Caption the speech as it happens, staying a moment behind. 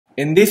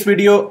In this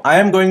video, I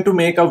am going to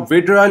make a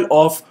withdrawal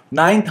of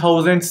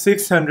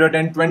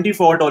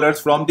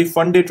 $9,624 from the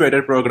Funded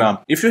Trader program.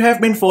 If you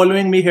have been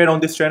following me here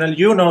on this channel,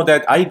 you know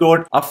that I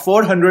got a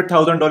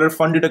 $400,000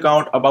 funded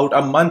account about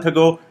a month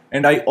ago,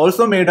 and I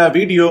also made a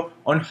video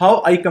on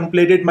how I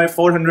completed my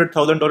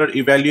 $400,000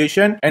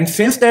 evaluation. And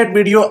since that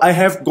video, I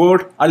have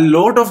got a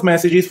lot of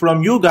messages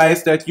from you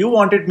guys that you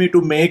wanted me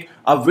to make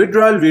a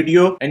withdrawal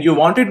video and you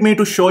wanted me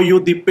to show you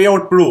the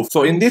payout proof.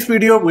 So in this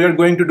video, we are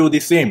going to do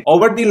the same.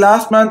 Over the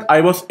last month,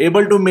 I was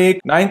able to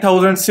make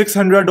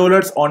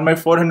 $9,600 on my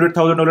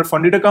 $400,000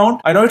 funded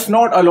account. I know it's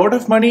not a lot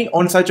of money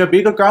on such a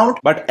big account,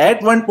 but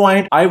at one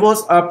point I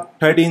was up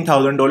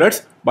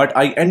 $13,000. But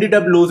I ended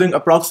up losing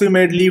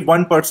approximately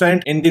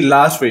 1% in the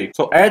last week.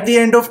 So at the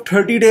end of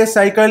 30-day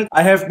cycle,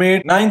 I have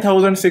made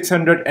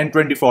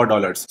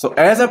 $9,624. So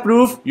as a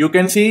proof, you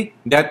can see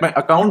that my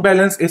account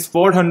balance is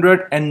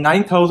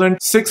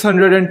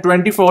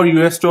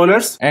 $409,624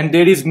 US, and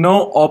there is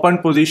no open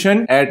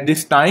position at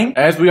this time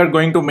as we are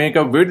going to make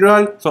a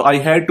withdrawal. So I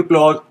had to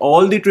close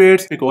all the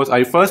trades because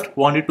I first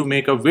wanted to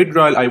make a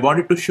withdrawal. I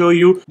wanted to show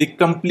you the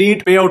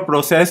complete payout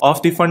process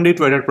of the Funded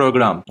Trader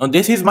program. Now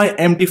this is my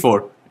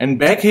MT4. And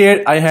back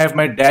here I have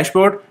my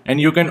dashboard, and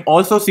you can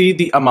also see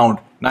the amount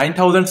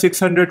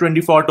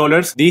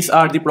 $9,624. These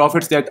are the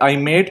profits that I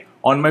made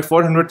on my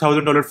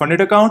 $400,000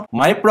 funded account.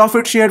 My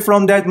profit share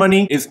from that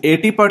money is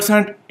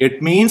 80%.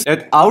 It means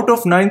that out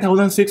of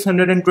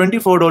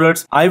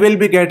 $9,624, I will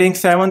be getting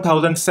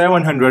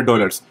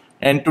 $7,700.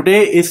 And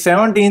today is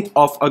 17th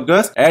of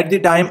August at the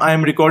time I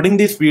am recording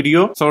this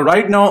video. So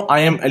right now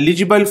I am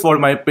eligible for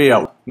my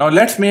payout. Now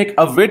let's make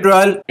a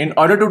withdrawal. In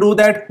order to do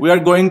that, we are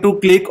going to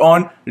click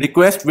on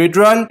request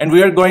withdrawal, and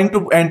we are going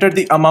to enter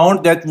the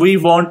amount that we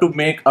want to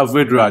make a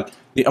withdrawal.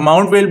 The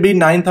amount will be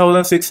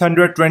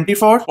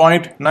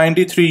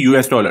 $9,624.93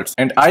 US,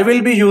 and I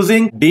will be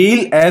using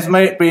deal as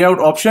my payout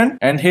option.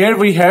 And here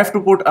we have to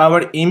put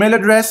our email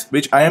address,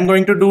 which I am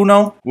going to do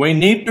now. We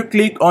need to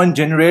click on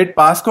generate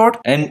passcode,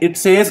 and it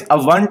says a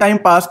one-time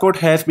passcode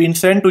has been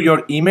sent to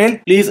your email.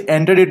 Please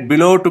enter it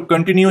below to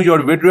continue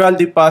your withdrawal.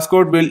 The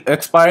passcode will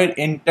expire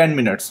in 10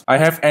 minutes. I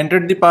have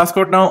entered the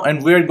passcode now,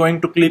 and we are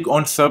going to click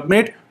on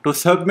submit to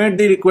submit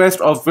the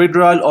request of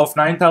withdrawal of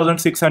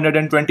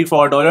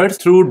 $9,624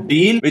 through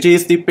deal, which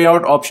is the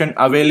payout option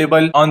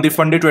available on the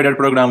Funded Trader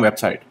program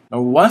website.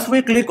 Now once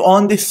we click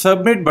on the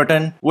submit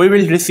button, we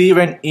will receive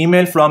an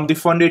email from the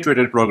Funded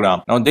Trader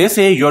program. Now they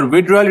say your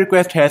withdrawal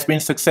request has been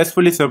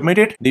successfully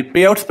submitted. The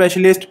payout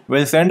specialist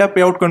will send a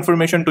payout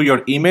confirmation to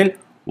your email.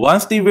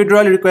 Once the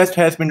withdrawal request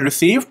has been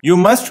received, you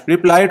must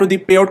reply to the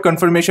payout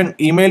confirmation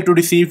email to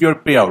receive your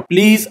payout.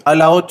 Please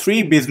allow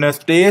 3 business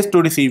days to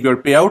receive your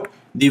payout.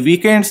 The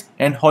weekends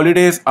and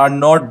holidays are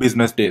not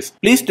business days.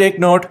 Please take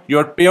note,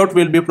 your payout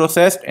will be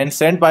processed and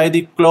sent by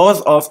the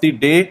close of the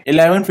day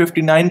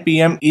 11:59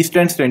 PM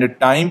Eastern Standard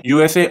Time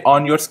USA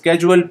on your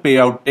scheduled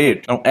payout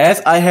date. Now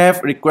as I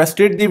have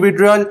requested the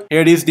withdrawal,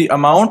 here is the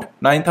amount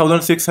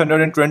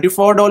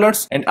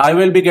 $9,624, and I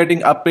will be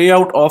getting a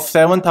payout of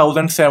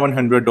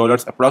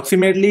 $7,700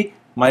 approximately.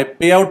 My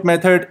payout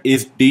method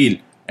is deal,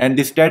 and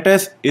the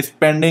status is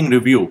pending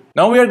review.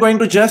 Now we are going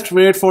to just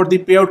wait for the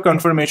payout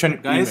confirmation,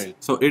 guys. Email.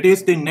 So it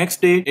is the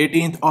next day,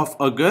 18th of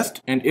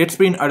August, and it's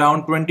been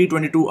around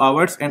 22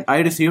 hours, and I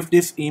received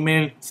this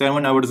email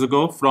 7 hours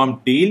ago from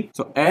deal.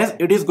 So as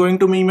it is going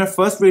to be my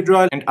first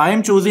withdrawal, and I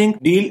am choosing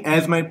deal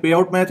as my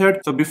payout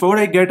method. So before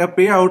I get a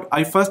payout,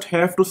 I first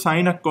have to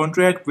sign a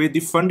contract with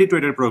the Funded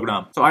Trader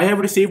program. So I have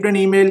received an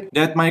email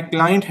that my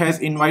client has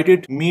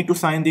invited me to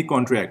sign the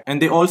contract, and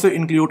they also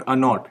include a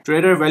note.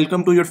 Trader,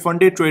 welcome to your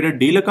Funded Trader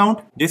deal account.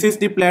 This is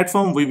the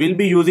platform we will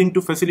be using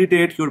to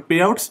facilitate your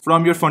payouts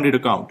from your funded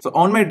account. So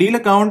on my deal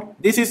account,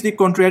 this is the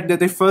contract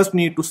that I first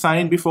need to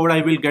sign before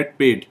I will get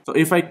paid. So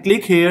if I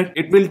click here,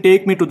 it will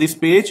take me to this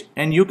page,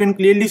 and you can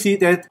clearly see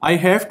that I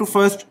have to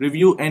first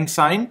review and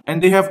sign,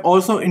 and they have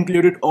also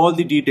included all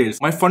the details.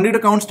 My funded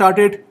account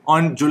started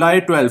on July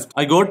 12th.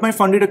 I got my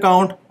funded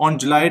account on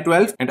July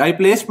 12th, and I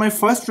placed my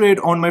first trade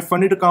on my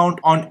funded account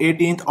on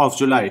 18th of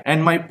July,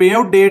 and my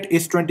payout date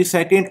is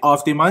 22nd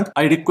of the month.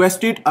 I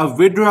requested a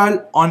withdrawal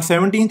on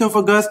 17th of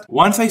August.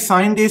 Once I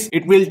sign this,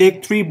 it will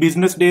take 3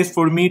 business days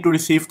for me to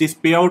receive this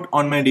payout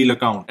on my deal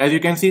account. As you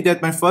can see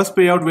that my first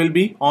payout will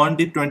be on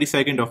the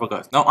 22nd of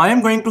August. Now I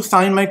am going to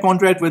sign my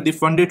contract with the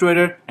Funded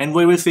Trader, and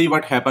we will see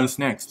what happens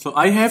next. So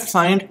I have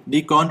signed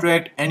the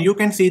contract, and you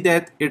can see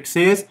that it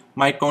says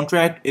my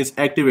contract is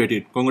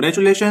activated.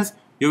 Congratulations.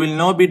 You will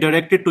now be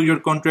directed to your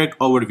contract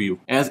overview.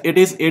 As it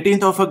is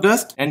 18th of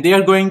August, and they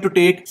are going to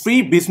take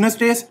 3 business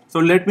days. So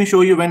let me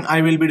show you when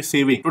I will be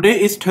receiving. Today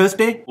is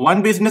Thursday,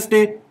 1 business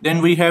day.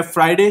 Then we have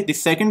Friday, the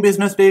 2nd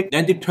business day.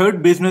 Then the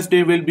 3rd business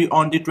day will be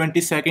on the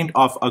 22nd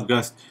of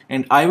August.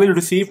 And I will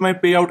receive my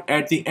payout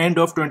at the end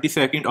of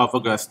 22nd of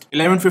August.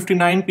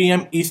 11:59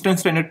 PM Eastern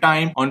Standard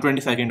Time on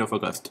 22nd of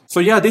August. So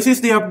yeah, this is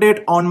the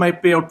update on my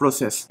payout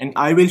process. And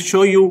I will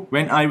show you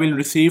when I will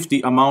receive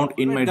the amount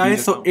in my deal.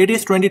 So it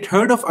is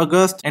 23rd of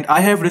August, and I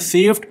have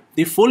received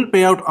the full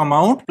payout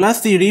amount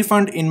plus the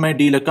refund in my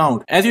deal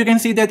account. As you can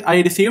see that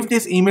I received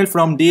this email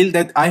from deal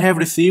that I have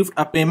received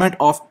a payment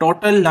of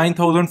total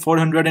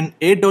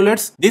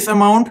 $9,408. This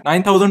amount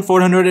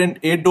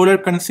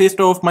 $9,408 consists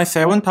of my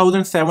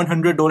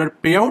 $7,700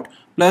 payout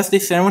plus the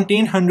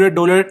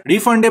 $1,700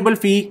 refundable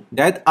fee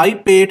that I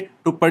paid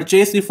to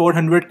purchase the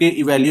 400k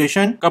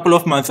evaluation couple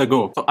of months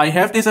ago. So I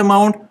have this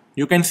amount.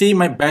 You can see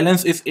my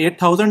balance is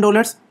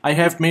 $8,000. I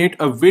have made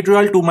a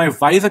withdrawal to my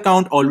Wise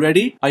account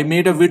already. I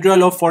made a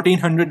withdrawal of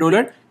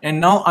 $1,400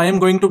 and now I am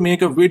going to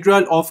make a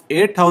withdrawal of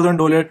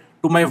 $8,000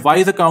 to my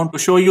Wise account to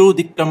show you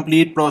the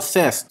complete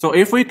process. So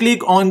if we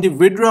click on the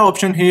withdraw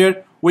option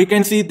here, we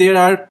can see there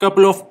are a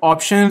couple of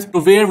options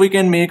to where we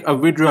can make a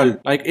withdrawal.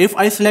 Like if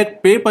I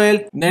select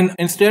PayPal, then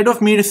instead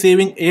of me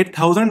receiving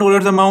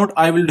 $8,000 amount,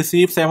 I will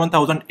receive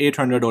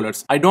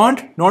 $7,800. I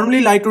don't normally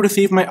like to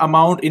receive my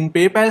amount in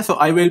PayPal, so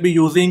I will be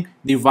using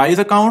the Wise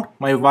account,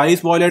 my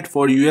Wise wallet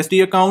for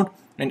USD account,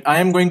 and I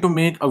am going to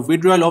make a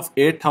withdrawal of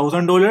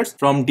 $8,000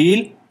 from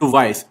deal to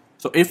Wise.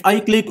 So if I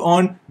click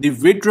on the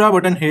withdraw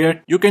button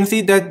here, you can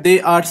see that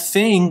they are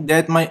saying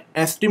that my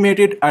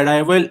estimated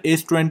arrival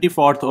is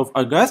 24th of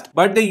August,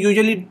 but they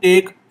usually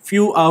take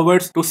few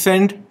hours to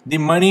send the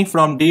money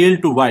from deal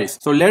to Wise.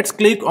 So let's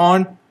click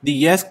on the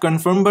yes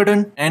confirm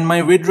button and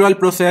my withdrawal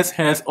process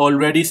has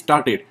already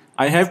started.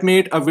 I have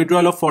made a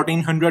withdrawal of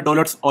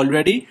 $1,400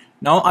 already.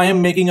 Now I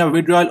am making a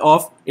withdrawal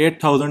of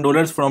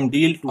 $8,000 from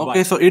deal to Wise.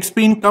 Okay, so it's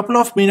been couple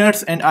of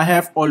minutes and I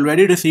have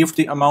already received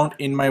the amount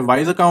in my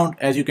Wise account,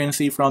 as you can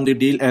see from the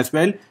deal as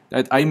well,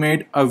 that I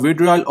made a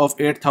withdrawal of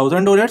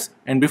 $8,000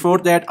 and before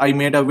that I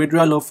made a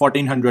withdrawal of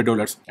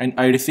 $1,400 and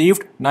I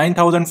received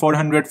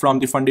 $9,400 from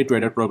the Funded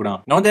Trader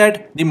program. Now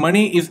that the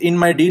money is in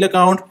my deal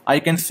account, I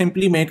can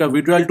simply make a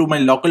withdrawal to my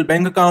local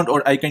bank account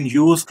or I can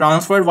use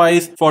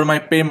TransferWise for my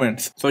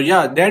payments. So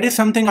yeah, that is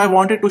something I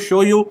wanted to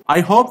show you. I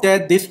hope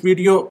that this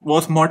video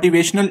was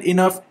motivational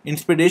enough,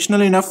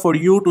 inspirational enough for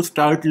you to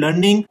start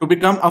learning to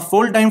become a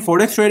full-time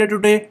Forex trader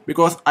today,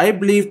 because I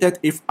believe that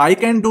if I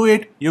can do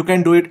it, you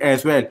can do it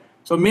as well.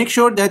 So make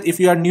sure that if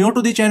you are new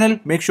to the channel,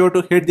 make sure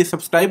to hit the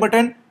subscribe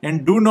button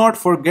and do not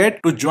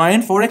forget to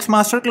join Forex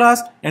Masterclass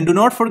and do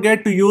not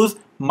forget to use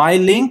my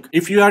link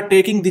if you are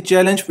taking the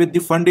challenge with the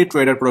Funded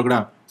Trader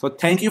program. So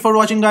thank you for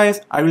watching guys.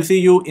 I will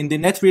see you in the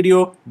next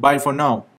video. Bye for now.